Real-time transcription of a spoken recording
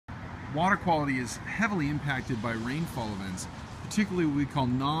water quality is heavily impacted by rainfall events, particularly what we call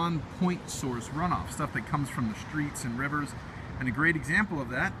non-point source runoff, stuff that comes from the streets and rivers. And a great example of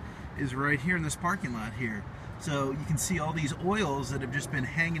that is right here in this parking lot here. So you can see all these oils that have just been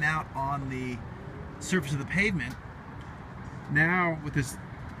hanging out on the surface of the pavement. Now with this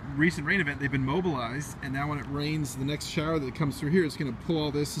recent rain event, they've been mobilized, and now when it rains, the next shower that comes through here, it's going to pull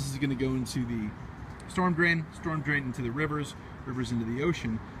all this. This is going to go into the storm drain into the rivers into the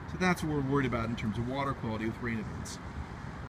ocean. So that's what we're worried about in terms of water quality with rain events.